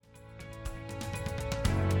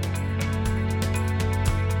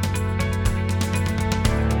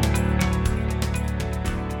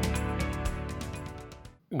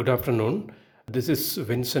Good afternoon. This is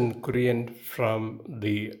Vincent Kurian from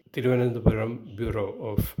the Thiruvananthapuram Bureau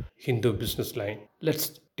of Hindu Business Line.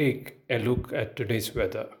 Let's take a look at today's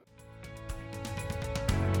weather.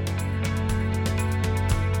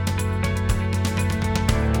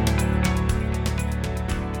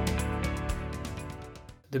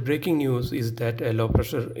 The breaking news is that a low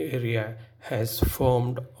pressure area has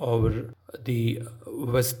formed over the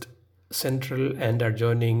west central and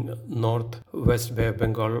adjoining northwest Bay of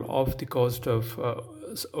Bengal off the coast of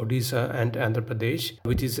Odisha and Andhra Pradesh,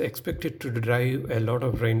 which is expected to drive a lot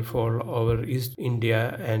of rainfall over East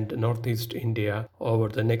India and Northeast India over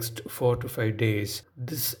the next 4 to 5 days.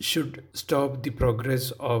 This should stop the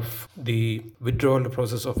progress of the withdrawal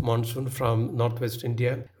process of monsoon from Northwest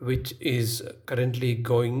India, which is currently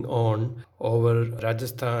going on over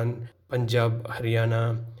Rajasthan, Punjab,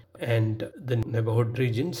 Haryana, and the neighborhood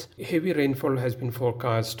regions. Heavy rainfall has been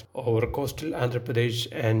forecast over coastal Andhra Pradesh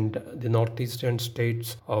and the northeastern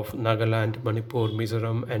states of Nagaland, Manipur,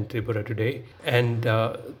 Mizoram, and Tripura today. And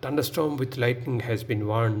thunderstorm with lightning has been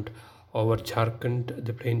warned over Jharkhand,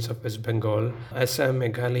 the plains of West Bengal, Assam,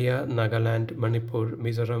 Meghalaya, Nagaland, Manipur,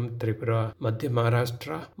 Mizoram, Tripura, Madhya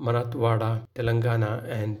Maharashtra, Marathwada, Telangana,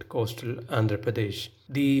 and coastal Andhra Pradesh.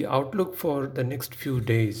 The outlook for the next few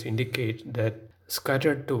days indicate that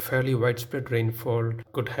scattered to fairly widespread rainfall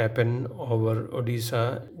could happen over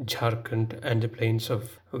Odisha, Jharkhand, and the plains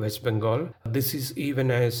of West Bengal. This is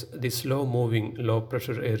even as the slow-moving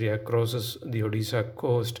low-pressure area crosses the Odisha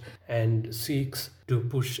coast and seeks to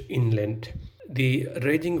push inland. The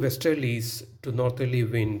raging westerlies to northerly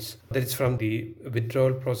winds, that is from the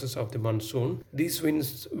withdrawal process of the monsoon, these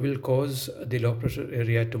winds will cause the low pressure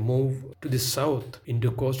area to move to the south into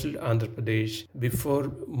coastal Andhra Pradesh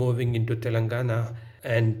before moving into Telangana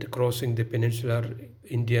and crossing the peninsular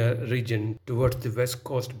India region towards the west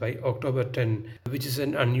coast by October 10, which is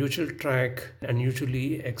an unusual track,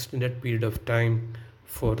 unusually extended period of time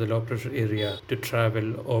for the low pressure area to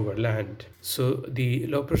travel over land. So the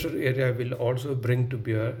low pressure area will also bring to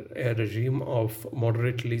bear a regime of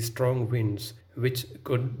moderately strong winds, which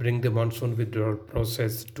could bring the monsoon withdrawal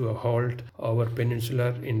process to a halt over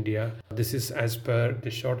peninsular India. This is as per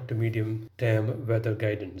the short to medium term weather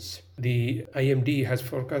guidance. The IMD has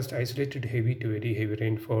forecast isolated heavy to very heavy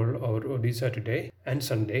rainfall over Odisha today and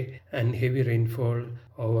Sunday, and heavy rainfall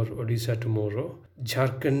over Odisha tomorrow.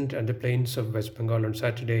 Jharkhand and the plains of West Bengal on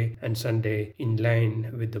Saturday and Sunday in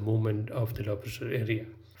line with the movement of the low pressure area.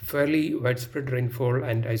 Fairly widespread rainfall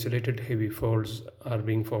and isolated heavy falls are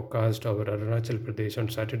being forecast over Arunachal Pradesh on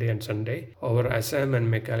Saturday and Sunday, over Assam and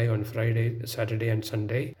Meghalaya on Friday, Saturday and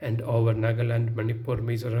Sunday, and over Nagaland, Manipur,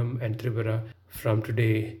 Mizoram and Tripura from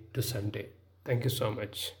today to Sunday. Thank you so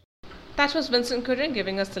much. That was Vincent Kurian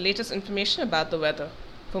giving us the latest information about the weather.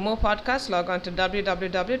 For more podcasts, log on to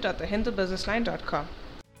www.thehindubusinessline.com.